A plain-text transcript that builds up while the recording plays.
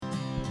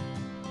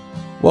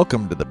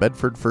Welcome to the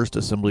Bedford First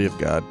Assembly of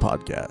God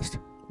podcast.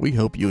 We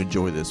hope you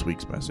enjoy this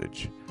week's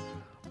message.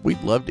 We'd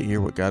love to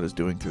hear what God is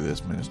doing through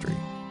this ministry.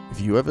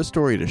 If you have a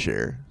story to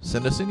share,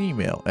 send us an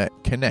email at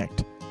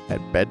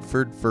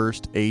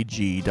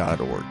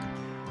connect@bedfordfirstag.org.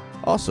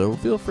 Also,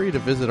 feel free to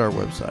visit our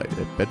website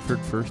at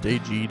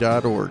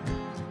bedfordfirstag.org.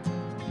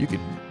 You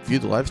can view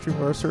the live stream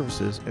of our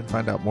services and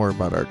find out more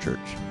about our church.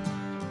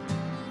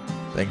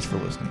 Thanks for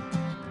listening.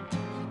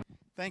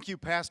 Thank you,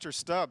 Pastor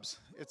Stubbs.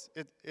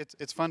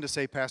 It's fun to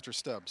say Pastor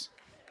Stubbs.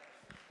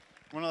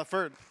 One of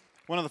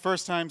the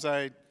first times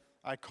I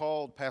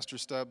called Pastor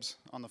Stubbs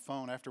on the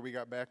phone after we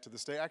got back to the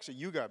States. Actually,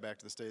 you got back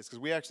to the States because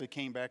we actually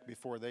came back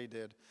before they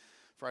did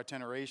for our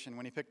itineration.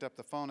 When he picked up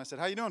the phone, I said,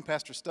 "How you doing,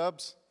 Pastor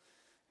Stubbs?"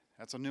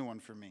 That's a new one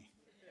for me.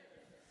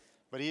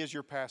 But he is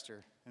your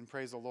pastor, and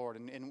praise the Lord.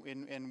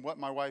 And what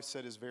my wife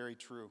said is very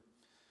true.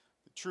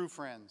 True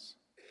friends,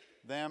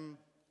 them,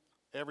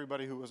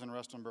 everybody who was in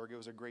Rustenburg, it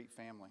was a great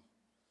family.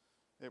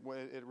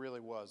 It really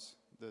was.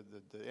 The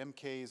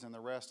MKs and the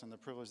rest and the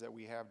privilege that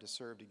we have to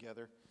serve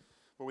together.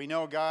 But we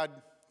know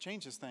God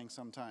changes things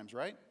sometimes,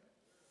 right?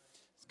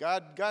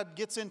 God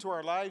gets into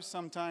our lives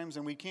sometimes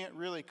and we can't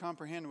really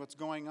comprehend what's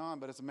going on,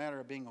 but it's a matter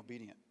of being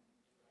obedient.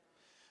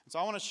 And so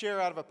I want to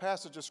share out of a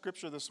passage of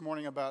Scripture this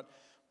morning about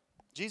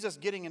Jesus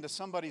getting into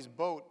somebody's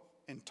boat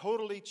and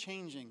totally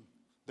changing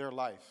their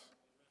life.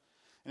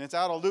 And it's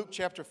out of Luke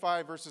chapter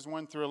 5, verses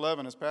 1 through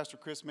 11. As Pastor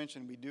Chris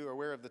mentioned, we do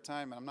aware of the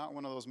time. And I'm not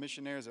one of those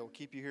missionaries that will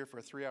keep you here for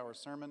a 3-hour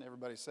sermon,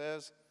 everybody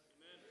says.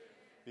 Amen.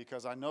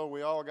 Because I know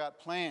we all got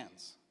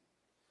plans.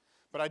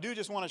 But I do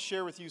just want to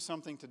share with you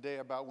something today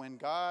about when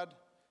God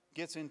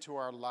gets into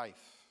our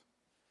life.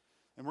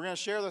 And we're going to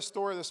share the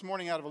story this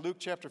morning out of Luke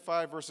chapter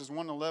 5, verses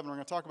 1 to 11. We're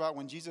going to talk about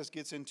when Jesus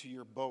gets into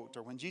your boat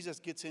or when Jesus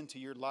gets into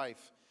your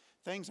life,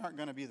 things aren't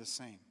going to be the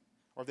same,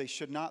 or they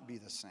should not be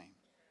the same.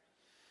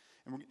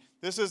 And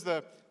this is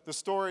the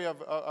story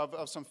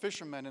of some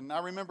fishermen. And I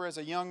remember as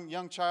a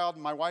young child,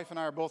 my wife and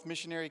I are both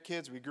missionary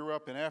kids. We grew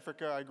up in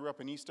Africa. I grew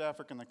up in East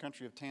Africa in the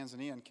country of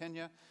Tanzania and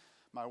Kenya.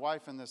 My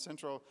wife in the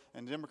Central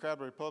and Democratic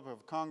Republic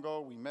of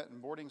Congo. We met in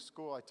boarding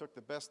school. I took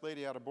the best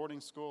lady out of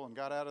boarding school and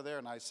got out of there.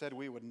 And I said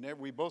we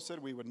both said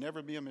we would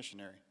never be a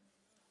missionary.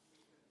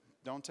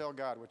 Don't tell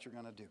God what you're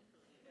going to do.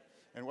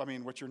 And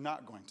what you're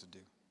not going to do.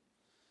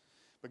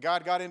 But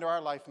God got into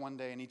our life one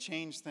day, and He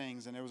changed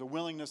things, and there was a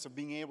willingness of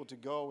being able to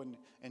go and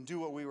do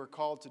what we were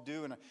called to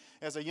do. And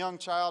as a young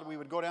child, we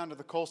would go down to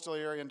the coastal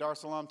area in Dar es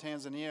Salaam,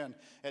 Tanzania, and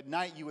at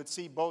night you would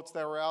see boats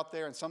that were out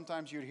there, and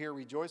sometimes you'd hear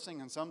rejoicing,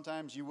 and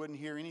sometimes you wouldn't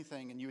hear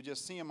anything, and you would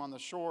just see them on the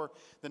shore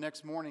the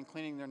next morning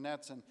cleaning their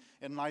nets,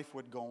 and life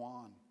would go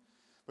on.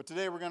 But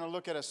today we're going to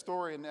look at a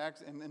story in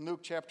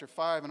Luke chapter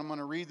 5, and I'm going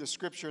to read the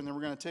scripture, and then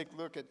we're going to take a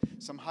look at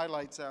some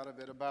highlights out of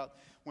it about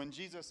when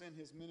Jesus in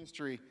His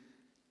ministry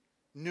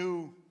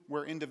knew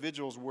where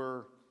individuals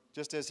were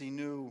just as He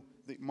knew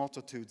the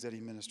multitudes that He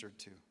ministered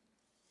to.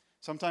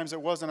 Sometimes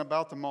it wasn't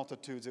about the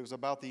multitudes, it was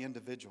about the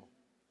individual.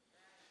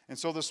 And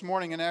so this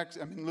morning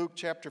in Luke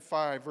chapter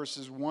 5,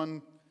 verses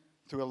 1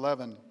 through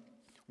 11,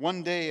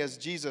 one day as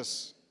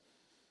Jesus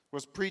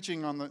was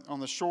preaching on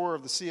the shore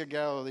of the Sea of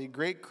Galilee,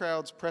 great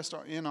crowds pressed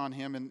in on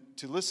Him and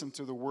to listen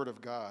to the word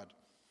of God.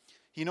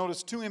 He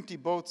noticed 2 empty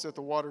boats at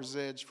the water's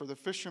edge, for the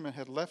fishermen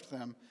had left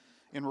them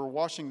and were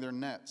washing their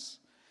nets.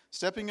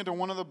 Stepping into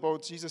one of the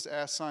boats, Jesus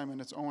asked Simon,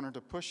 its owner, to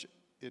push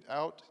it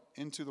out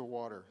into the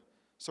water.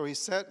 So He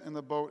sat in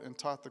the boat and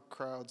taught the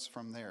crowds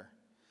from there.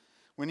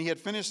 When He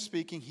had finished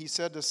speaking, He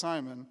said to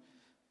Simon,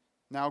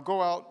 "Now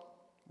go out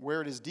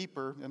where it is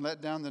deeper and let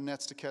down the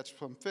nets to catch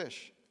some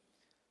fish."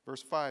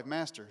 Verse 5,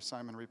 "Master,"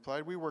 Simon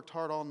replied, "we worked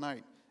hard all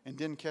night and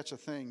didn't catch a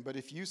thing. But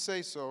if you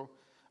say so,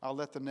 I'll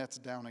let the nets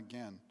down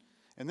again."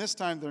 And this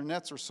time their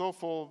nets were so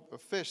full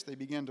of fish they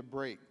began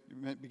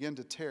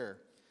to tear.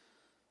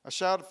 A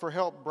shout for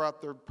help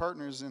brought their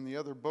partners in the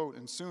other boat,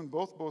 and soon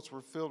both boats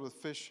were filled with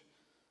fish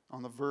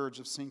on the verge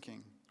of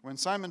sinking. When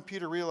Simon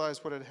Peter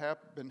realized what had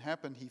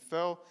happened, he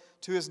fell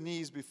to his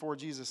knees before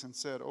Jesus and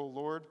said, "O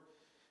Lord,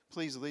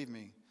 please leave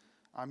me.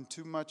 I'm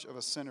too much of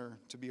a sinner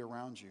to be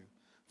around you."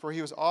 For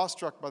he was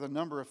awestruck by the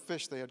number of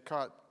fish they had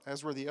caught,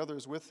 as were the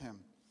others with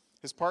him.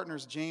 His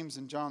partners James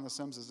and John, the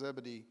sons of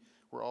Zebedee,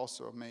 were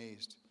also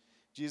amazed.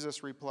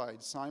 Jesus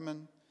replied,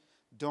 "Simon,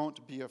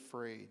 don't be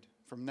afraid.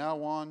 From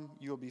now on,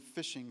 you will be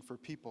fishing for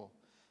people."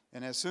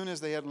 And as soon as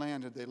they had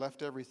landed, they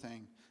left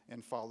everything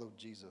and followed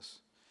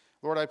Jesus.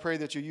 Lord, I pray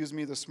that you use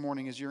me this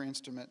morning as your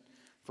instrument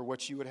for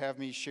what you would have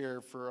me share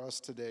for us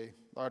today.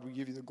 Lord, we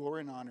give you the glory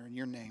and honor in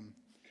your name.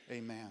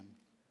 Amen.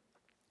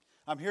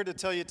 I'm here to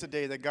tell you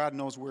today that God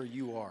knows where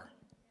you are.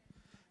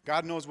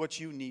 God knows what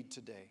you need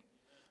today.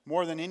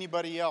 More than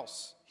anybody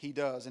else, He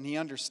does, and He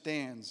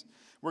understands.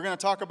 We're going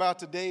to talk about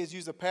today is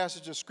use a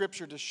passage of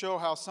Scripture to show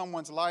how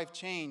someone's life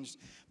changed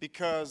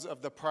because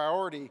of the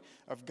priority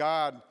of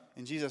God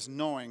and Jesus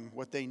knowing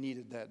what they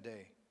needed that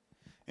day.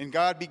 And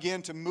God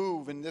began to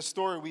move. In this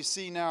story we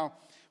see now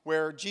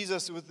where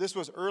Jesus, this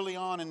was early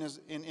on in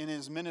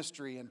his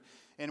ministry,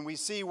 and we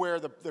see where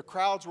the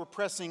crowds were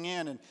pressing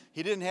in, and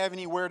He didn't have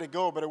anywhere to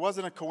go, but it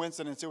wasn't a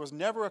coincidence. It was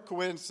never a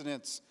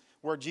coincidence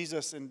where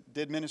Jesus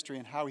did ministry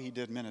and how he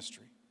did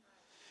ministry.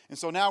 And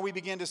so now we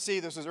begin to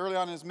see, this was early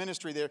on in his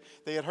ministry,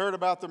 they had heard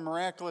about the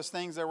miraculous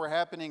things that were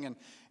happening,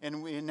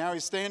 and now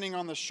he's standing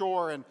on the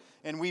shore,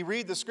 and we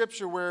read the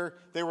scripture where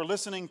they were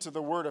listening to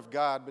the word of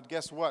God, but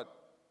guess what?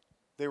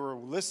 They were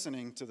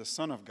listening to the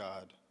Son of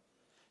God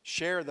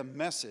share the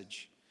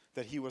message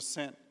that he was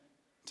sent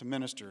to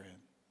minister in.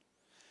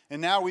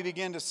 And now we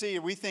begin to see,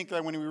 we think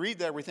that when we read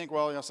that, we think,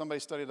 well, somebody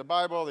studied the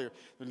Bible, they're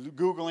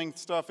Googling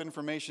stuff,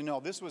 information. No,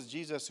 this was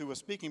Jesus who was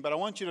speaking, but I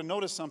want you to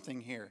notice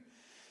something here.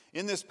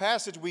 In this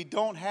passage, we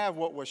don't have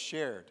what was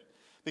shared.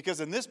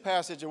 Because in this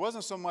passage, it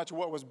wasn't so much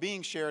what was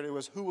being shared, it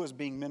was who was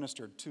being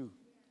ministered to.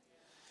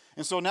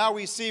 And so now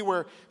we see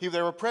where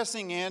they were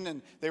pressing in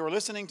and they were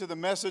listening to the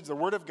message, the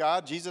Word of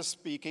God, Jesus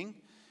speaking.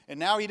 And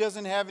now he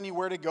doesn't have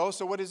anywhere to go,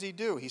 so what does he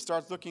do? He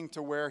starts looking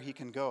to where he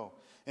can go.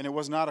 And it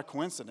was not a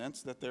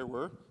coincidence that there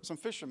were some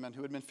fishermen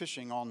who had been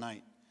fishing all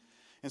night.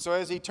 And so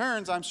as he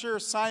turns, I'm sure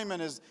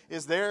Simon is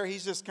there.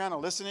 He's just kind of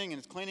listening and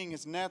is cleaning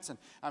his nets. And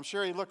I'm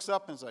sure he looks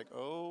up and is like,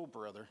 oh,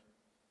 brother,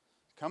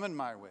 coming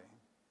my way.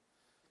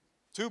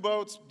 2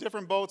 boats,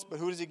 different boats, but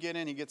who does he get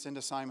in? He gets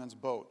into Simon's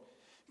boat.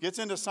 He gets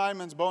into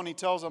Simon's boat and he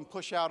tells him,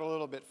 push out a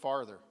little bit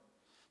farther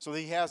so that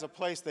he has a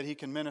place that he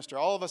can minister.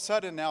 All of a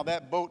sudden now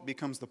that boat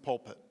becomes the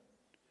pulpit.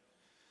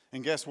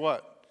 And guess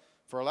what?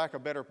 For lack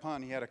of a better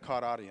pun, he had a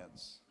caught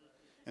audience.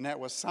 And that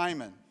was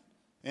Simon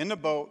in the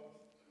boat,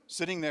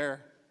 sitting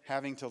there,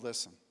 having to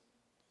listen.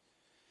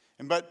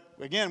 But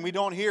again, we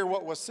don't hear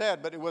what was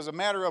said, but it was a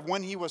matter of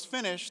when he was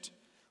finished,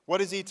 what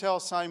does he tell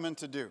Simon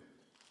to do?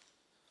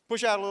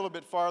 Push out a little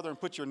bit farther and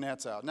put your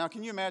nets out. Now,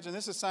 can you imagine?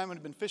 This is Simon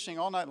who had been fishing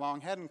all night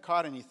long, hadn't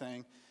caught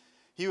anything.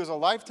 He was a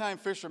lifetime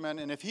fisherman,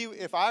 and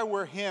if I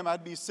were him,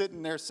 I'd be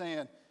sitting there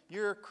saying,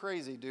 you're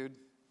crazy, dude.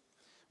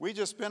 We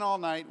just spent all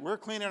night. We're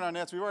cleaning our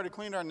nets. We've already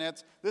cleaned our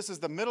nets. This is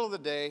the middle of the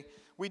day.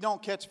 We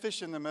don't catch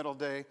fish in the middle of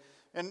the day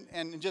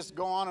and just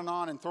go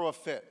on and throw a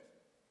fit.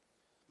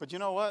 But you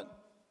know what?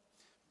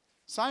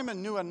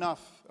 Simon knew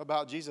enough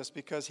about Jesus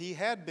because he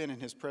had been in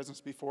his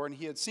presence before and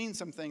he had seen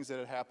some things that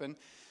had happened,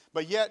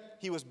 but yet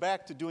he was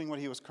back to doing what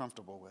he was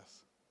comfortable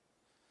with.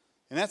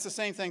 And that's the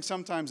same thing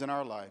sometimes in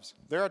our lives.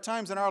 There are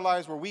times in our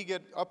lives where we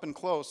get up and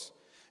close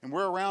and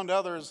we're around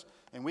others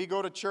and we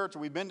go to church or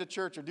we've been to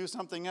church or do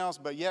something else,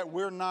 but yet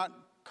we're not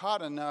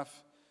caught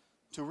enough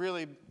to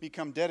really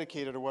become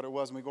dedicated to what it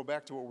was, and we go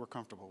back to what we're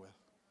comfortable with.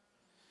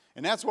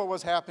 And that's what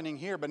was happening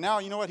here. But now,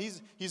 you know what?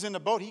 He's in the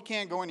boat. He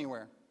can't go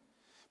anywhere.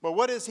 But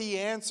what does he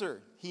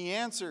answer? He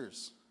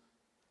answers,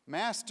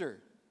 Master,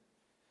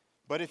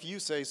 but if you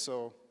say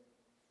so,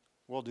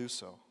 we'll do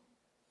so.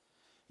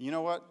 You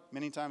know what?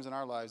 Many times in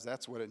our lives,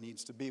 that's what it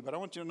needs to be. But I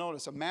want you to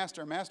notice, a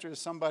master is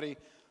somebody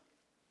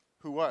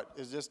who what?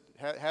 Is just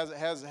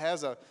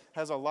has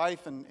a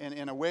life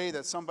in a way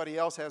that somebody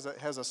else has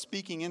a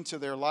speaking into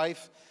their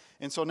life.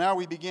 And so now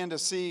we begin to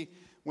see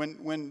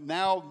when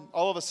now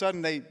all of a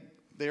sudden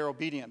they are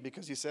obedient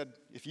because he said,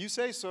 if you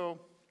say so,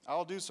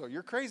 I'll do so.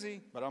 You're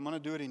crazy, but I'm going to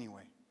do it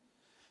anyway.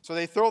 So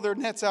they throw their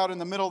nets out in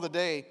the middle of the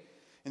day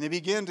and they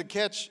begin to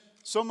catch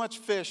so much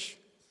fish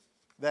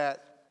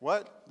that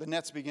what? The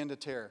nets begin to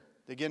tear.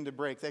 They begin to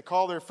break. They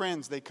call their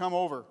friends. They come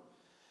over.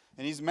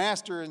 And he's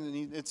master,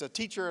 and it's a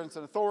teacher, and it's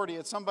an authority,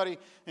 it's somebody.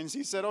 And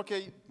he said,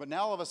 okay, but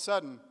now all of a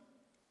sudden,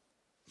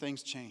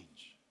 things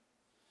change.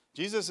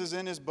 Jesus is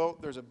in his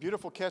boat. There's a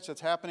beautiful catch that's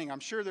happening. I'm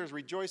sure there's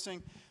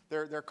rejoicing.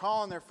 They're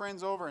calling their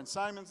friends over, and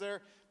Simon's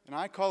there. And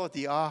I call it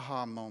the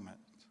aha moment.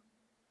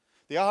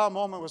 The aha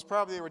moment was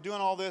probably they were doing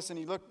all this, and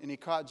he looked, and he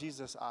caught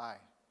Jesus' eye.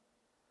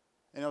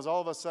 And it was all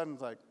of a sudden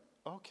like,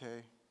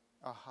 okay,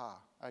 aha,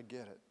 I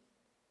get it.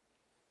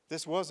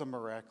 This was a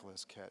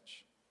miraculous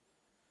catch.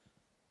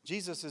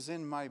 Jesus is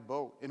in my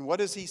boat. And what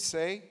does he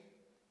say?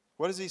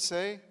 What does he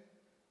say?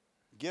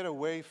 Get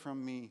away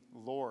from me,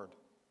 Lord.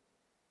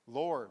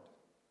 Lord,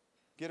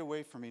 get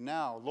away from me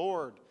now.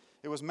 Lord,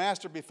 it was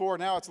master before,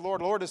 now it's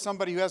Lord. Lord is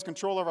somebody who has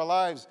control of our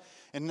lives.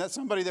 And that's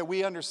somebody that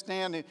we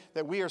understand,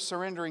 that we are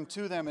surrendering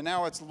to them. And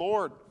now it's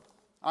Lord,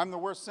 I'm the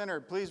worst sinner.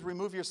 Please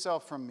remove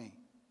yourself from me.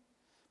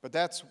 But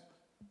that's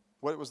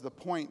what was the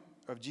point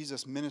of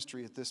Jesus'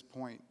 ministry at this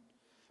point.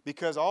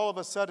 Because all of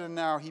a sudden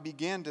now he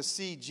began to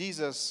see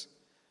Jesus,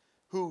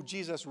 who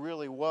Jesus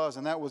really was,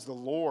 and that was the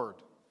Lord.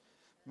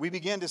 We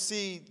begin to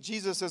see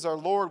Jesus as our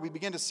Lord. We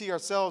begin to see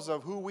ourselves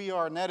of who we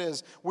are, and that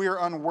is we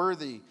are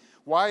unworthy.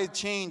 Why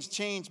change?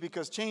 Change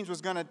because change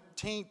was going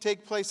to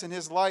take place in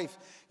his life.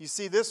 You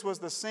see, this was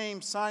the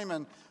same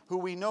Simon who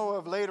we know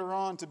of later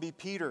on to be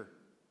Peter.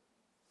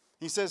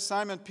 He says,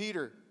 Simon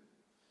Peter,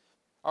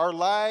 our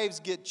lives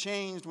get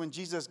changed when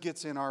Jesus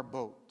gets in our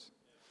boat.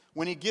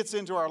 When he gets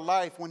into our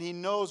life, when he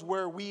knows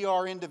where we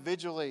are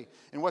individually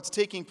and what's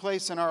taking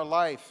place in our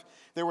life.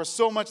 There was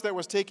so much that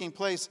was taking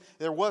place.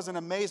 There was an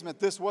amazement.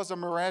 This was a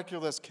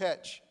miraculous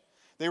catch.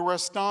 They were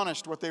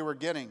astonished what they were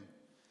getting.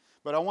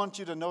 But I want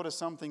you to notice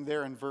something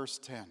there in verse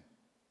 10.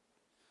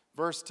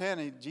 Verse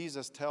 10,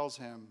 Jesus tells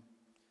him,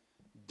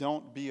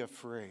 don't be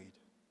afraid.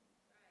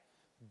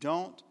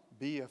 Don't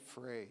be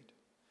afraid.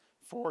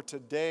 For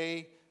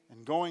today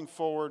and going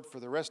forward for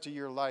the rest of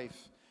your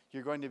life,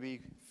 You're going to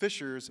be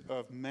fishers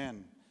of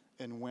men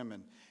and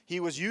women. He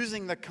was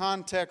using the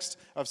context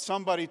of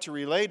somebody to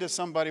relay to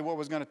somebody what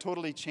was going to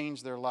totally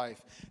change their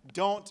life.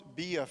 Don't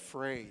be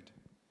afraid.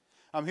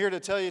 I'm here to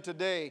tell you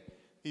today,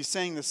 he's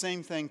saying the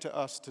same thing to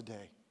us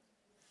today.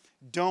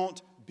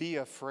 Don't be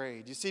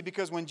afraid. You see,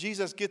 because when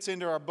Jesus gets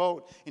into our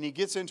boat and he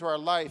gets into our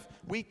life,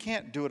 we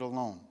can't do it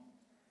alone.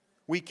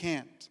 We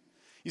can't.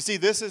 You see,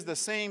 this is the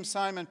same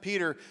Simon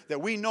Peter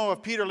that we know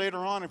of Peter later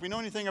on. If we know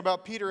anything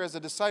about Peter as a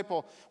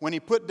disciple, when he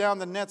put down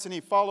the nets and he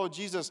followed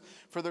Jesus,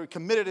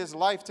 committed his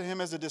life to him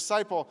as a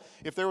disciple,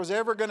 if there was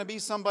ever going to be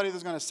somebody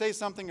that's going to say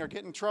something or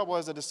get in trouble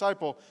as a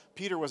disciple,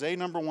 Peter was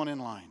number one in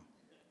line.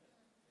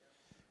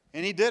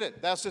 And he did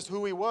it. That's just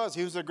who he was.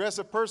 He was an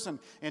aggressive person,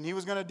 and he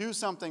was going to do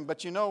something.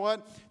 But you know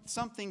what?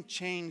 Something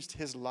changed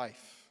his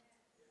life.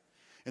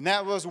 And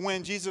that was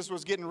when Jesus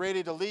was getting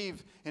ready to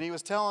leave, and he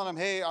was telling them,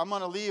 hey, I'm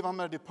going to leave, I'm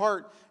going to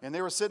depart. And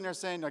they were sitting there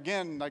saying,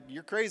 again, like,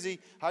 you're crazy.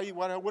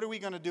 What are we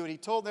going to do? And he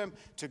told them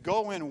to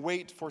go and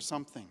wait for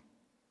something.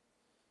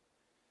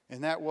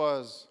 And that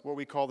was what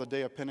we call the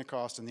day of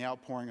Pentecost and the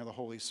outpouring of the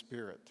Holy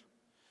Spirit.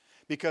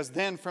 Because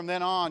then, from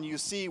then on, you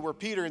see where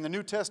Peter in the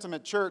New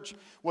Testament church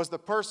was the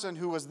person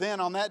who was then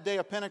on that day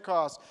of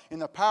Pentecost in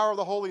the power of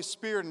the Holy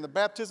Spirit and the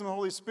baptism of the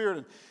Holy Spirit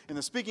and in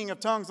the speaking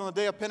of tongues on the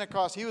day of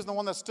Pentecost. He was the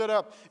one that stood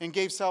up and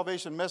gave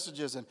salvation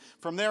messages. And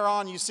from there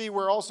on, you see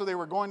where also they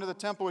were going to the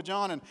temple with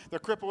John and the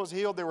cripple was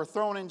healed. They were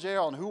thrown in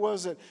jail. And who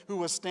was it who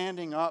was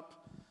standing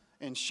up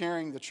and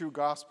sharing the true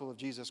gospel of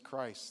Jesus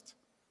Christ?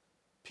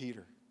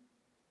 Peter.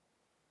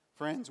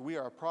 Friends, we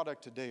are a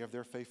product today of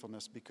their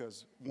faithfulness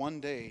because one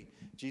day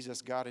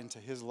Jesus got into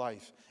his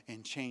life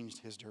and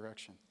changed his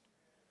direction.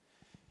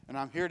 And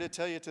I'm here to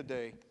tell you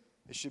today,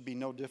 it should be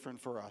no different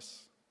for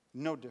us.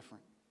 No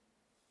different.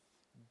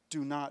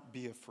 Do not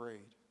be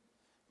afraid.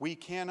 We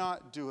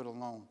cannot do it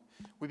alone.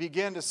 We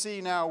begin to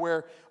see now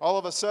where all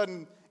of a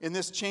sudden in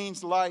this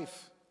changed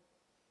life,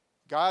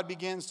 God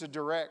begins to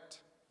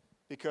direct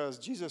because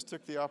Jesus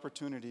took the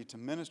opportunity to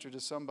minister to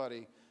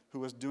somebody who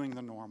was doing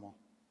the normal.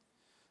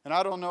 And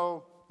I don't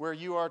know where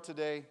you are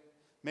today.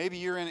 Maybe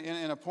you're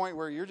in a point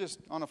where you're just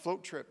on a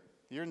float trip.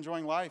 You're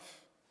enjoying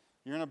life.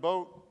 You're in a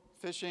boat,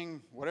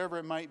 fishing, whatever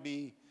it might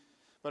be.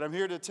 But I'm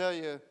here to tell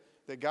you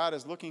that God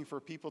is looking for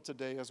people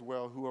today as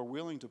well who are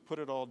willing to put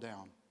it all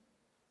down.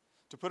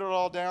 To put it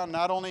all down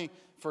not only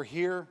for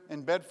here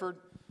in Bedford,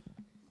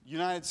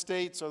 United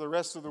States, or the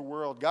rest of the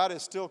world. God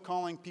is still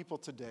calling people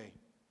today.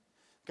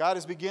 God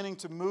is beginning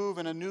to move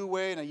in a new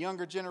way in a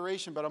younger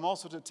generation, but I'm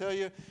also to tell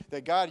you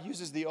that God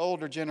uses the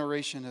older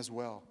generation as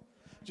well.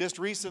 Just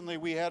recently,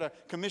 we had a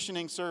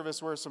commissioning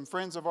service where some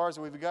friends of ours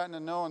that we've gotten to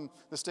know in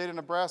the state of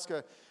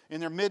Nebraska,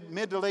 in their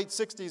mid to late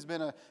 60s,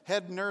 been a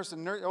head nurse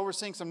and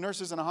overseeing some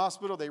nurses in a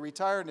hospital. They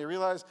retired and they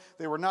realized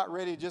they were not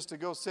ready just to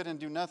go sit and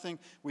do nothing.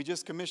 We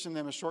just commissioned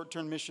them as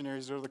short-term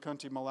missionaries to the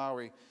country of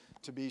Malawi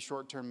to be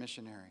short-term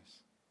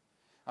missionaries.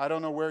 I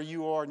don't know where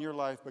you are in your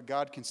life, but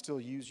God can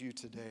still use you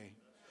today.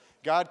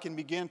 God can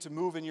begin to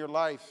move in your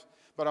life.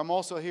 But I'm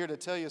also here to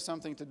tell you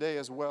something today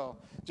as well.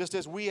 Just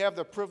as we have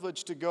the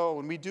privilege to go,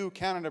 and we do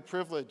count it a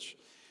privilege,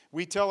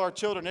 we tell our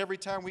children every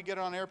time we get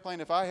on an airplane,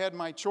 if I had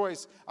my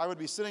choice, I would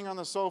be sitting on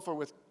the sofa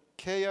with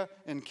Kaya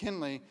and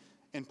Kinley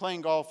and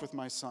playing golf with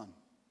my son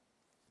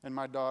and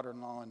my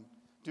daughter-in-law and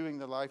doing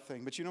the life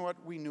thing. But you know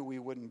what? We knew we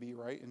wouldn't be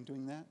right in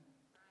doing that.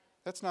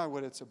 That's not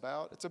what it's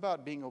about. It's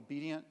about being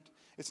obedient.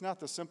 It's not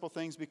the simple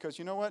things because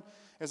you know what?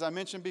 As I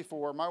mentioned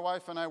before, my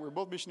wife and I were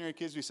both missionary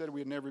kids. We said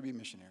we'd never be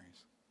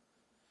missionaries.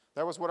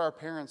 That was what our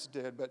parents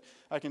did. But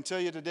I can tell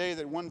you today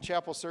that one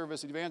chapel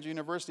service at Evangel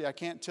University, I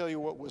can't tell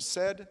you what was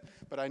said,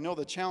 but I know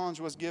the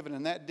challenge was given.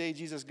 And that day,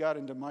 Jesus got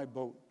into my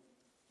boat.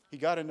 He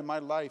got into my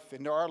life,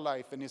 into our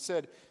life. And he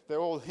said the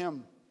old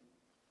hymn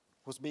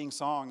was being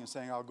sung and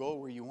saying, I'll go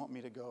where you want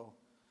me to go,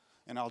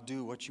 and I'll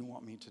do what you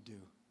want me to do.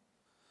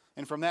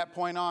 And from that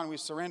point on, we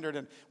surrendered.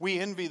 And we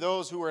envy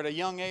those who were at a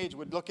young age,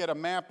 would look at a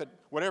map at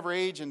whatever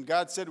age, and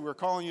God said, we're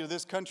calling you to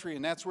this country,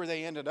 and that's where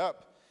they ended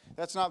up.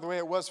 That's not the way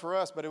it was for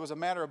us, but it was a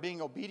matter of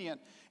being obedient.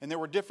 And there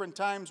were different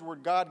times where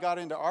God got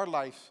into our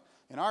life,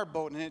 in our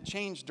boat, and it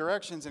changed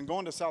directions. And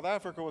going to South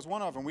Africa was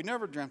one of them. We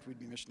never dreamt we'd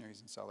be missionaries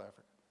in South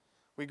Africa.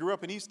 We grew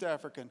up in East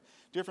Africa, and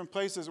different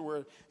places that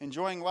were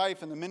enjoying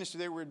life and the ministry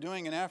they were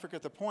doing in Africa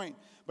at the point.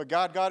 But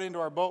God got into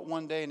our boat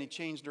one day, and he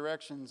changed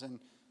directions. And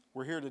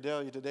we're here to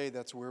tell you today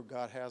that's where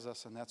God has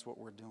us, and that's what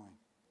we're doing.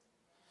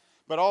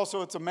 But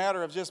also it's a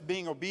matter of just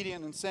being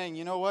obedient and saying,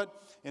 you know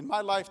what? In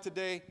my life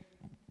today,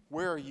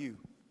 where are you?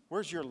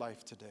 Where's your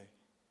life today?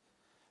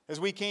 As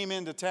we came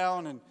into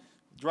town and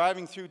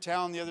driving through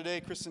town the other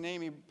day, Chris and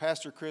Amy,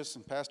 Pastor Chris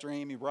and Pastor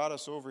Amy brought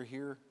us over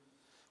here.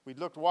 We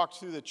walked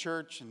through the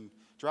church and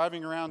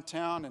driving around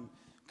town and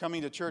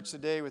coming to church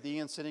today with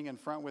Ian sitting in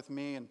front with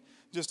me and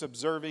just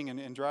observing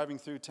and driving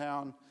through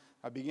town.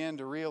 I began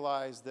to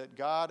realize that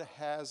God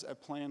has a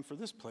plan for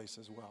this place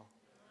as well.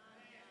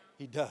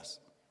 He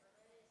does.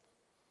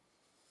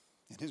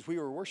 And as we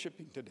were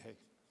worshiping today,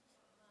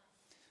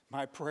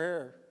 my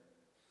prayer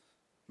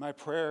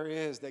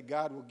is that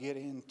God will get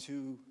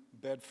into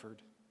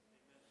Bedford.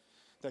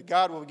 that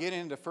God will get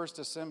into First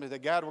Assembly,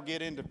 that God will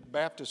get into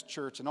Baptist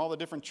Church and all the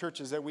different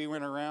churches that we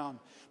went around,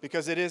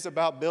 because it is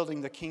about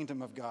building the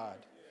kingdom of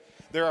God.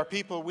 There are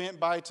people who went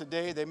by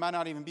today, they might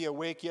not even be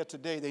awake yet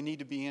today. They need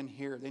to be in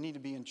here. They need to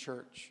be in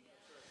church.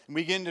 And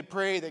we begin to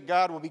pray that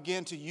God will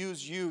begin to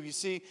use you. You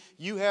see,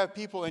 you have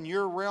people in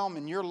your realm,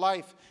 in your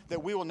life,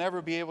 that we will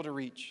never be able to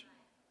reach.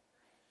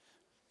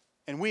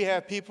 And we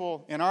have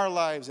people in our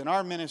lives, in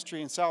our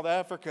ministry in South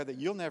Africa, that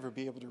you'll never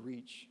be able to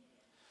reach.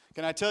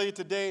 Can I tell you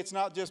today, it's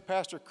not just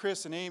Pastor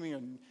Chris and Amy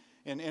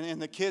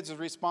and the kids'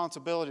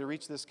 responsibility to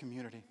reach this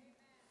community.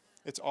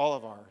 It's all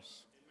of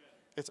ours.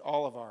 It's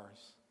all of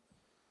ours.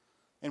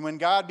 And when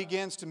God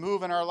begins to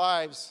move in our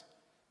lives,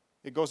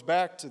 it goes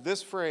back to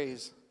this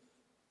phrase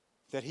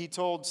that he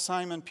told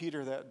Simon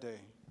Peter that day: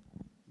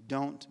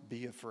 don't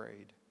be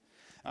afraid.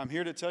 I'm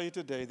here to tell you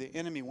today, the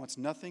enemy wants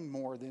nothing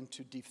more than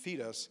to defeat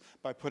us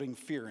by putting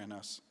fear in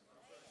us,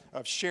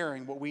 of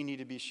sharing what we need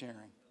to be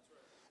sharing.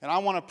 And I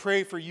want to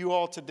pray for you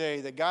all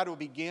today that God will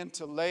begin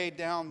to lay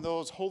down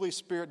those Holy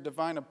Spirit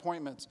divine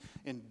appointments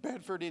in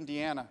Bedford,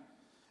 Indiana,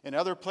 and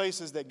other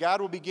places, that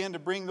God will begin to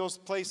bring those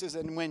places.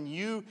 And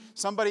when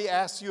somebody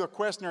asks you a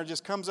question or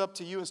just comes up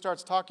to you and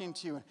starts talking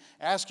to you and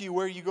asks you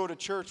where you go to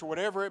church or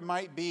whatever it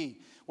might be,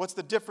 what's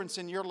the difference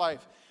in your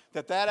life,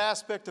 that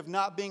aspect of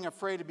not being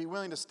afraid, to be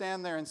willing to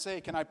stand there and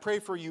say, can I pray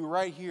for you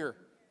right here?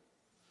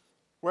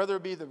 Whether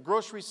it be the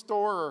grocery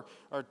store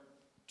or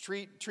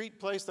treat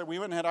place that we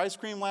went and had ice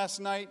cream last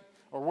night,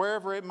 or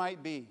wherever it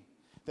might be,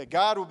 that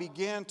God will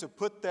begin to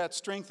put that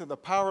strength of the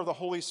power of the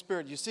Holy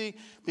Spirit. You see,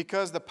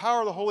 because the power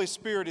of the Holy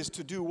Spirit is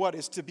to do what?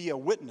 Is to be a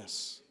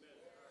witness.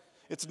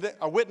 It's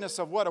a witness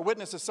of what? A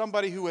witness is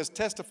somebody who has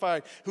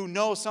testified, who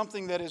knows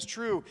something that is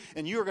true.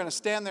 And you are going to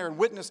stand there and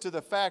witness to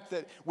the fact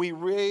that we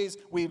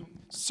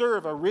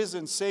serve a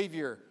risen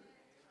Savior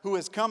who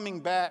is coming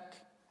back,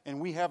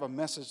 and we have a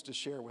message to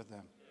share with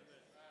them.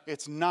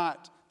 It's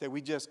not that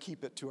we just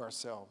keep it to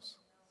ourselves.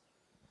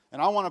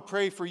 And I want to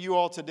pray for you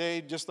all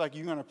today, just like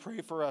you're going to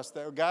pray for us,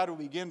 that God will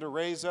begin to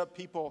raise up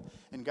people,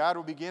 and God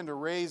will begin to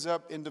raise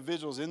up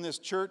individuals in this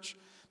church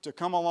to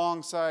come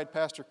alongside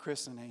Pastor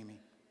Chris and Amy.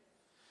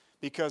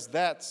 Because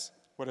that's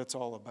what it's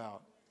all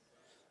about.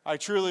 I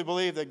truly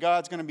believe that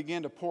God's going to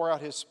begin to pour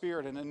out His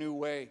Spirit in a new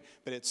way,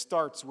 but it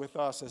starts with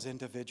us as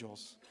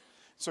individuals.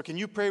 So can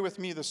you pray with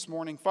me this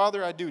morning?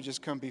 Father, I do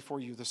just come before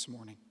you this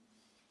morning.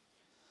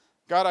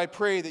 God, I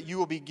pray that you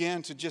will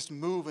begin to just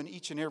move in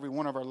each and every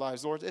one of our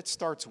lives. Lord, it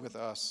starts with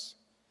us.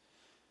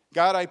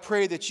 God, I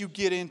pray that you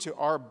get into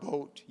our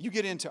boat. You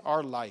get into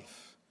our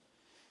life.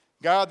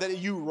 God, that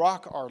you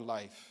rock our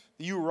life.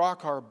 You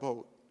rock our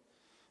boat.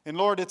 And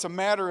Lord, it's a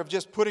matter of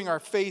just putting our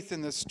faith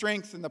in the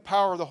strength and the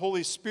power of the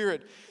Holy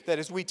Spirit, that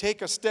as we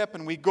take a step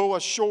and we go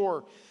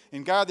ashore,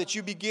 and God, that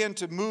you begin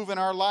to move in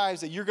our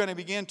lives, that you're going to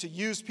begin to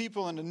use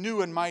people in a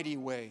new and mighty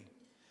way.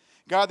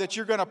 God, that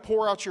you're going to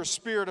pour out your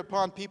Spirit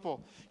upon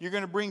people. You're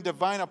going to bring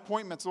divine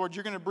appointments, Lord.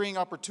 You're going to bring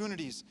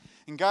opportunities.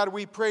 And God,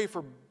 we pray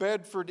for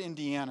Bedford,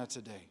 Indiana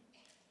today.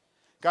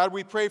 God,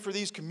 we pray for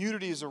these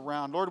communities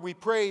around. Lord, we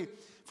pray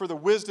for the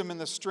wisdom and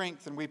the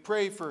strength, and we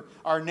pray for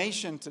our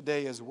nation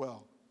today as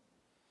well.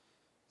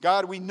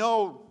 God, we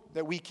know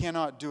that we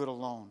cannot do it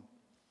alone.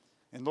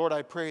 And Lord,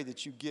 I pray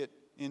that you get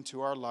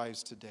into our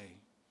lives today.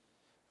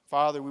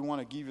 Father, we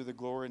want to give you the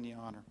glory and the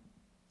honor.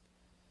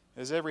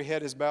 As every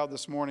head is bowed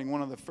this morning,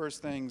 one of the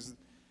first things,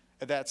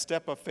 that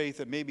step of faith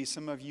that maybe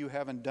some of you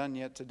haven't done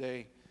yet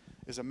today,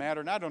 is a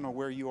matter, and I don't know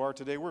where you are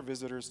today, we're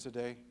visitors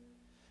today,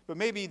 but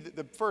maybe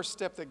the first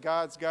step that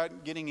God's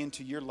got getting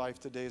into your life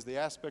today is the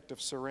aspect of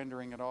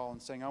surrendering it all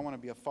and saying, I want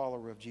to be a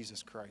follower of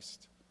Jesus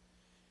Christ.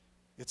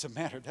 It's a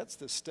matter, that's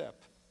the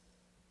step.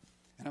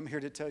 And I'm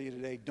here to tell you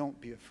today, don't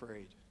be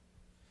afraid.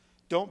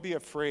 Don't be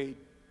afraid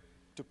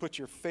to put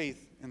your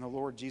faith in the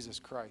Lord Jesus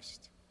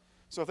Christ.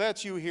 So if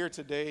that's you here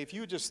today, if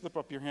you would just slip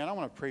up your hand, I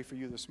want to pray for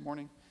you this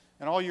morning.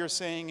 And all you're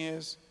saying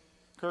is,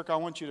 Kirk, I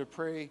want you to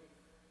pray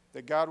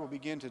that God will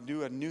begin to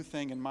do a new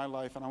thing in my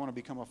life, and I want to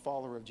become a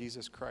follower of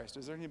Jesus Christ.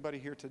 Is there anybody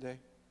here today?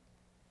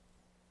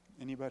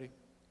 Anybody?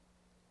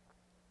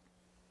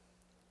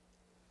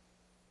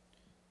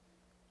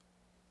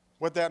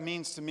 What that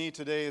means to me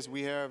today is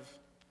we have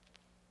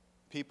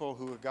people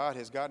who God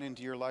has gotten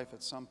into your life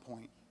at some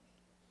point.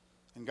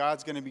 And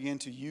God's going to begin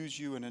to use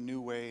you in a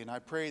new way. And I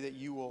pray that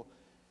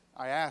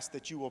I ask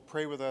that you will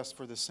pray with us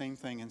for the same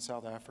thing in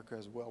South Africa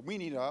as well. We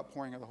need an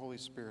outpouring of the Holy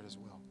Spirit as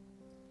well.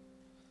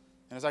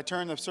 And as I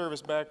turn the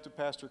service back to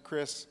Pastor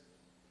Chris,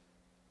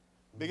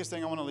 the biggest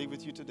thing I want to leave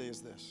with you today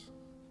is this.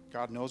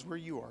 God knows where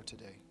you are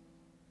today.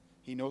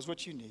 He knows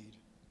what you need.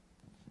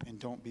 And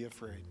don't be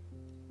afraid.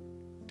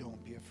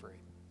 Don't be afraid.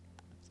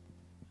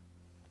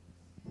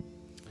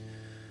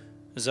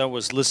 As I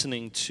was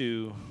listening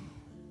to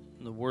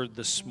the word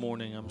this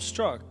morning, I'm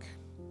struck.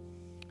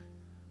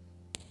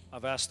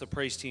 I've asked the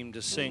praise team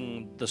to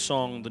sing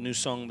the new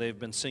song they've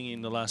been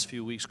singing the last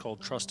few weeks called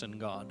Trust in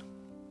God.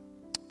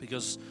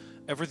 Because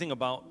everything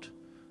about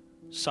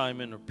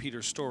Simon or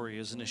Peter's story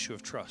is an issue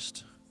of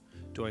trust.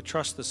 Do I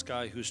trust this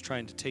guy who's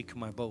trying to take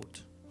my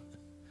boat?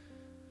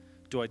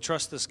 Do I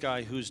trust this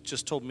guy who's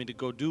just told me to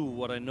go do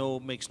what I know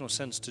makes no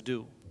sense to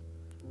do?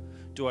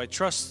 Do I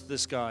trust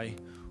this guy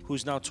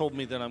who's now told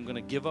me that I'm going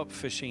to give up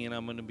fishing and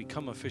I'm going to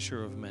become a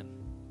fisher of men?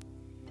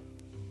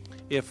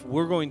 If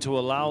we're going to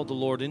allow the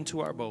Lord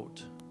into our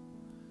boat,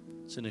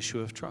 it's an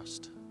issue of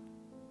trust.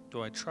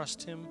 Do I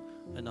trust him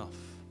enough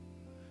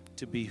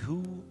to be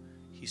who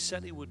he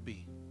said he would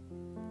be?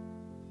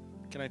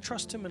 Can I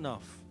trust him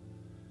enough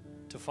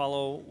to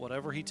follow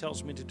whatever he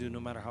tells me to do, no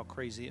matter how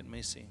crazy it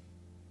may seem?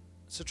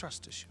 It's a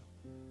trust issue.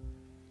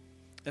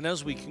 And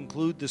as we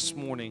conclude this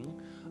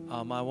morning,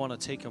 I want to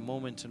take a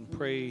moment and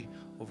pray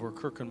over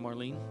Kirk and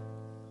Marlene.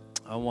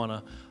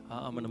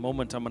 In a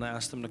moment, I'm going to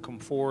ask them to come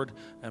forward.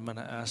 I'm going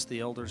to ask the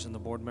elders and the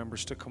board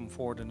members to come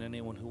forward, and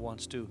anyone who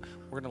wants to.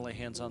 We're going to lay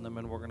hands on them,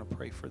 and we're going to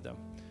pray for them.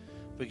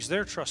 Because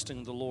they're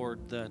trusting the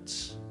Lord that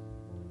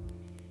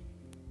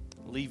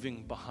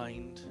leaving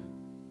behind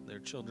their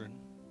children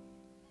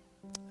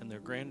and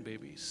their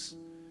grandbabies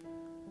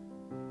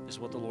is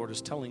what the Lord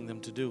is telling them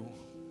to do.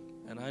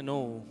 And I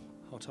know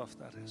how tough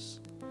that is.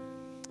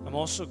 I'm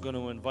also going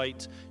to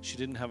invite, she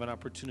didn't have an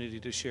opportunity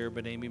to share,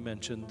 but Amy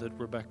mentioned that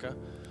Rebecca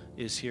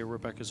is here.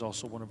 Rebecca is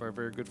also one of our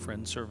very good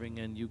friends serving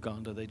in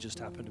Uganda. They just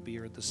happen to be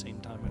here at the same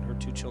time, and her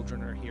 2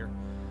 children are here.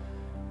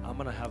 I'm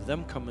going to have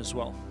them come as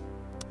well,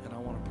 and I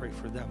want to pray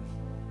for them,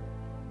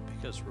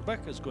 because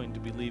Rebecca is going to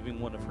be leaving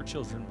one of her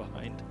children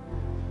behind.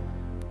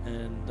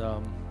 And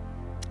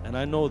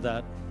I know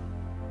that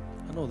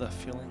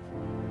feeling.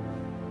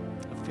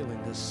 I'm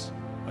feeling this,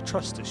 a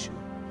trust issue.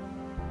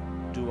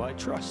 Do I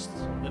trust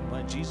that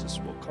my Jesus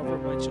will cover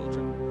my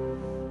children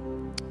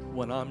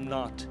when I'm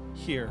not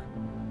here?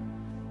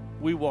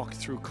 We walked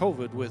through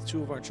COVID with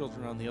 2 of our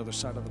children on the other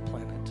side of the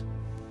planet.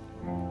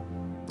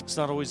 It's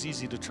not always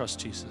easy to trust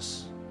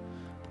Jesus,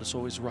 but it's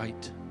always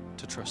right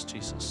to trust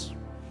Jesus.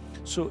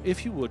 So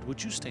if you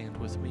would you stand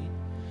with me?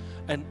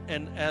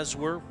 And as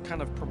we're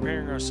kind of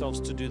preparing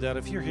ourselves to do that,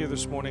 if you're here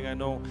this morning, I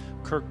know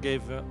Kirk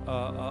gave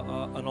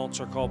an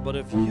altar call, but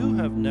if you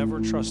have never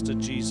trusted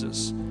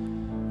Jesus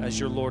as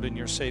your Lord and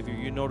your Savior,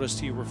 you noticed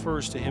he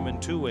refers to him in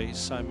 2 ways.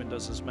 Simon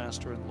does as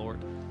Master and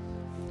Lord.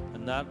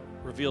 And that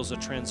reveals a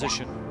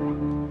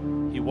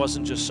transition. He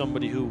wasn't just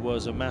somebody who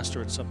was a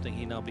master at something,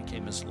 he now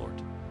became his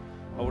Lord.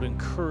 I would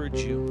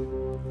encourage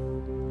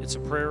you, it's a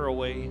prayer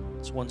away,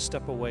 it's 1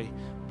 step away,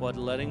 but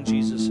letting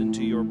Jesus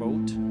into your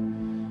boat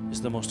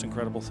is the most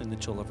incredible thing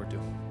that you'll ever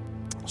do.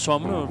 So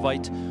I'm going to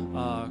invite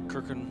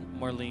Kirk and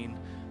Marlene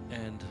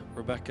and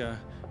Rebecca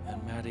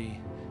and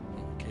Maddie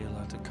and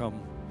Kayla to come.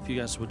 If you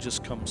guys would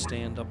just come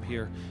stand up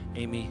here.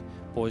 Amy,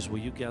 boys, will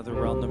you gather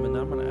around them? And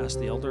then I'm going to ask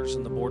the elders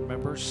and the board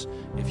members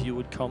if you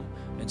would come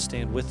and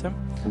stand with them.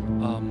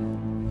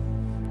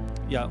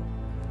 Yeah,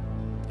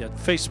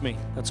 face me.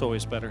 That's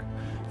always better.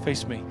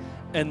 Face me.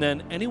 And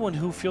then anyone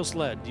who feels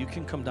led, you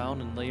can come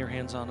down and lay your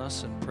hands on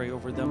us and pray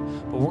over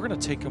them. But we're going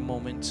to take a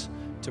moment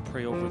to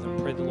pray over them.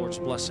 Pray the Lord's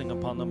blessing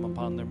upon them,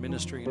 upon their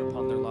ministry, and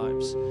upon their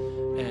lives.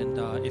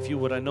 And if you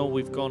would, I know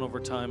we've gone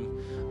over time.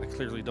 I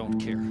clearly don't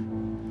care.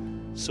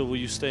 So will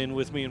you stand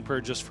with me in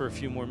prayer just for a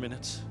few more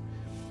minutes?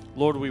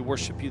 Lord, we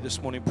worship you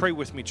this morning. Pray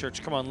with me,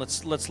 church. Come on,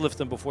 let's lift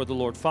them before the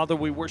Lord. Father,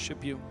 we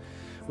worship you.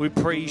 We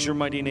praise your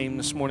mighty name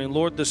this morning.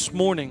 Lord, this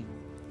morning,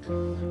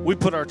 we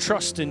put our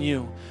trust in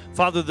you.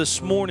 Father,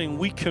 this morning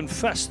we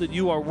confess that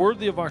you are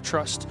worthy of our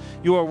trust.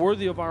 You are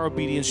worthy of our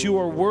obedience. You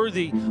are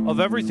worthy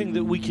of everything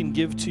that we can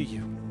give to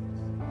you.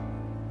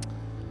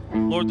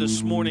 Lord,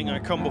 this morning I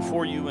come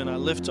before you and I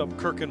lift up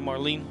Kirk and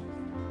Marlene.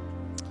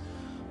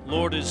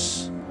 Lord,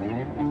 as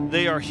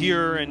they are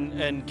here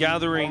and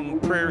gathering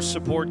prayer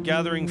support,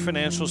 gathering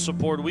financial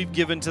support, we've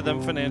given to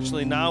them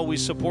financially. Now we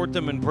support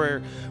them in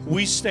prayer.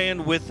 We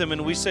stand with them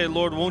and we say,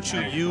 Lord, won't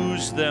you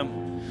use them?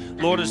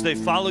 Lord, as they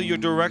follow your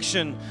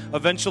direction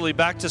eventually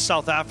back to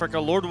South Africa,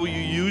 Lord, will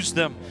you use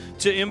them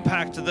to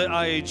impact the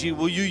IAG?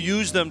 Will you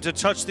use them to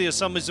touch the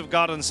Assemblies of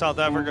God in South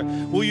Africa?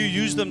 Will you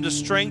use them to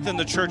strengthen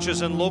the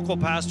churches and local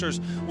pastors?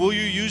 Will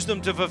you use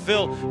them to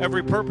fulfill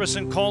every purpose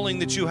and calling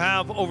that you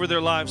have over their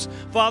lives?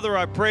 Father,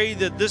 I pray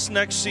that this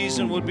next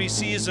season would be a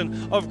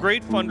season of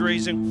great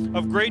fundraising,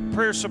 of great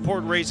prayer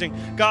support raising.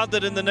 God,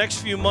 that in the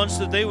next few months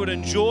that they would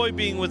enjoy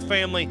being with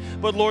family,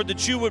 but Lord,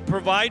 that you would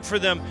provide for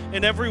them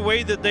in every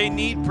way that they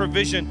need provision,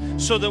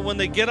 so that when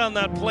they get on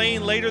that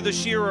plane later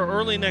this year or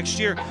early next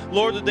year,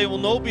 Lord, that they will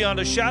know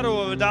beyond a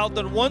shadow of a doubt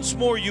that once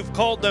more you've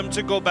called them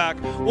to go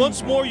back.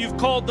 Once more you've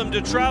called them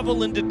to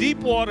travel into deep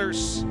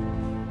waters.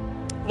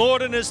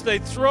 Lord, and as they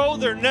throw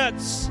their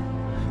nets,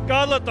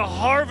 God, let the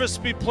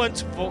harvest be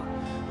plentiful.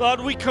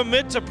 God, we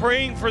commit to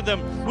praying for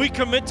them. We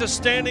commit to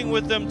standing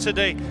with them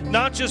today,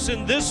 not just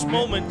in this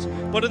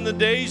moment, but in the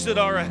days that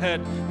are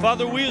ahead.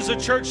 Father, we as a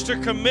church to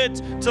commit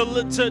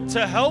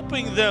to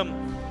helping them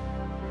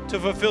to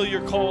fulfill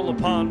your call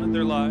upon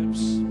their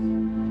lives.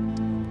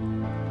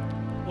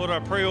 Lord, I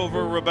pray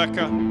over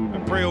Rebecca. I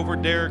pray over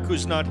Derek,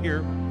 who's not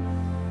here.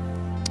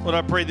 Lord,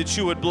 I pray that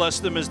you would bless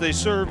them as they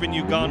serve in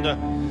Uganda.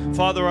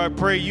 Father, I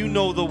pray you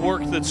know the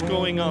work that's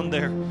going on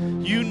there.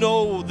 You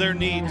know their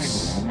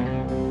needs.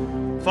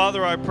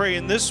 Father, I pray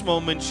in this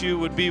moment you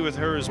would be with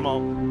her as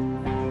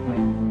mom.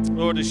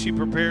 Lord, as she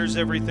prepares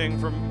everything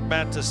for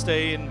Matt to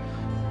stay and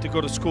to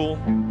go to school,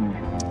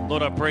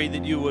 Lord, I pray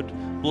that you would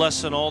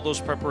bless in all those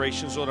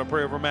preparations. Lord, I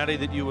pray over Matty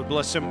that you would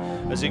bless him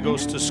as he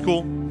goes to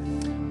school.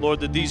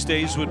 Lord, that these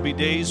days would be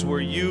days where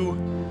you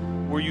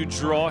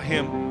draw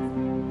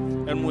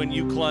him and when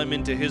you climb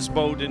into his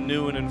boat in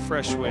new and in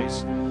fresh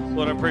ways.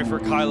 Lord, I pray for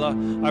Kyla.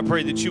 I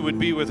pray that you would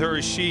be with her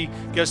as she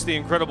gets the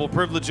incredible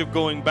privilege of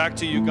going back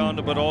to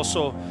Uganda, but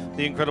also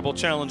the incredible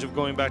challenge of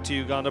going back to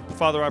Uganda.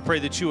 Father, I pray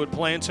that you would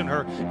plant in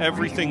her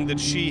everything that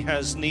she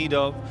has need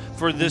of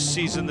for this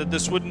season, that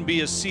this wouldn't be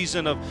a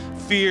season of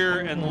fear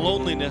and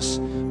loneliness,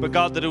 but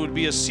God, that it would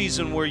be a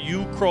season where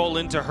you crawl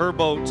into her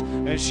boat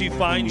and she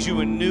finds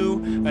you in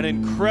new and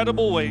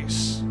incredible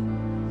ways.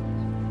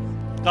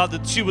 God,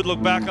 that she would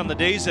look back on the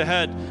days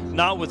ahead,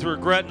 not with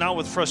regret, not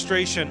with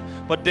frustration,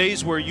 but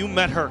days where you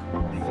met her.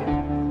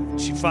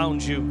 She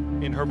found you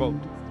in her boat.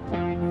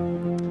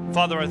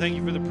 Father, I thank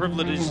you for the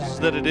privileges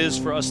that it is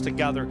for us to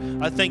gather.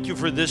 I thank you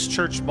for this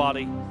church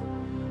body.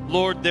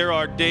 Lord, there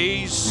are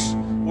days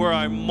where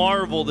I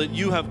marvel that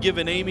you have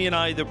given Amy and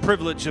I the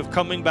privilege of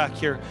coming back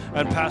here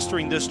and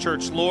pastoring this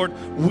church. Lord,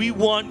 we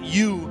want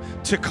you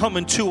to come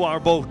into our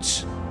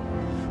boats.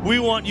 We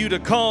want you to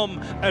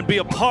come and be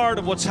a part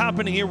of what's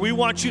happening here. We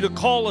want you to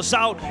call us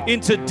out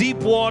into deep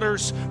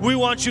waters. We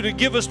want you to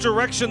give us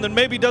direction that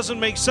maybe doesn't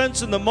make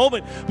sense in the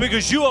moment,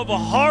 because you have a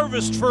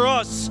harvest for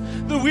us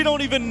that we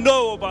don't even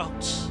know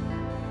about.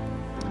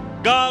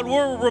 God,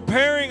 we're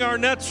repairing our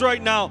nets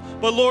right now,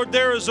 but Lord,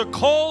 there is a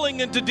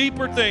calling into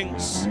deeper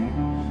things.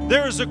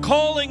 There is a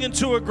calling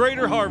into a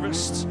greater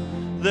harvest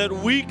that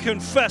we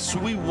confess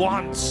we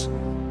want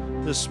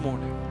this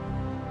morning.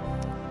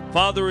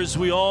 Father, as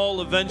we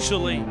all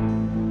eventually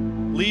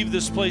leave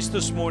this place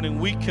this morning,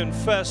 we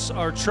confess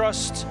our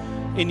trust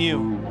in you.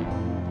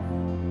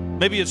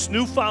 Maybe it's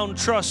newfound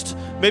trust.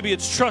 Maybe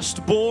it's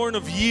trust born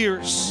of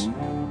years.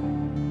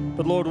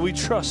 But Lord, we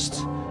trust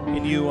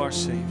in you, our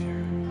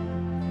Savior.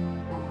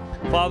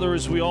 Father,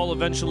 as we all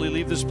eventually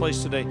leave this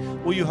place today,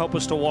 will you help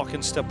us to walk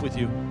in step with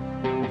you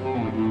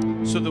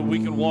so that we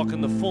can walk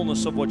in the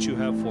fullness of what you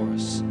have for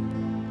us?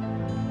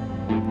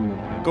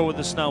 Go with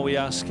us now, we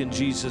ask in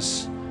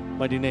Jesus'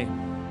 mighty name.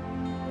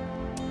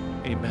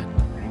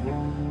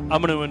 Amen.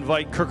 I'm going to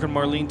invite Kirk and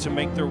Marlene to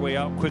make their way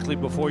out quickly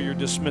before you're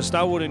dismissed.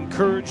 I would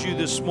encourage you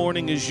this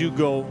morning as you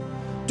go,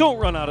 don't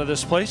run out of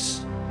this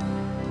place.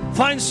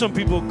 Find some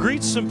people,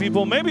 greet some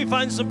people, maybe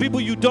find some people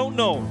you don't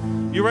know.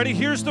 You ready?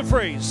 Here's the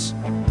phrase.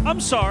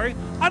 I'm sorry,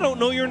 I don't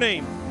know your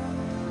name.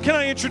 Can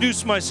I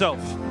introduce myself?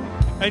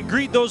 And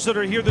greet those that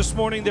are here this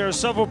morning. There are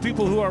several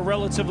people who are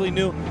relatively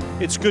new.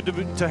 It's good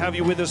to have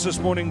you with us this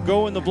morning.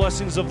 Go in the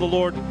blessings of the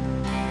Lord.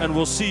 And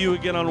we'll see you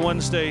again on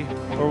Wednesday,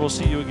 or we'll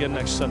see you again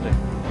next Sunday.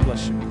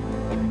 Bless you.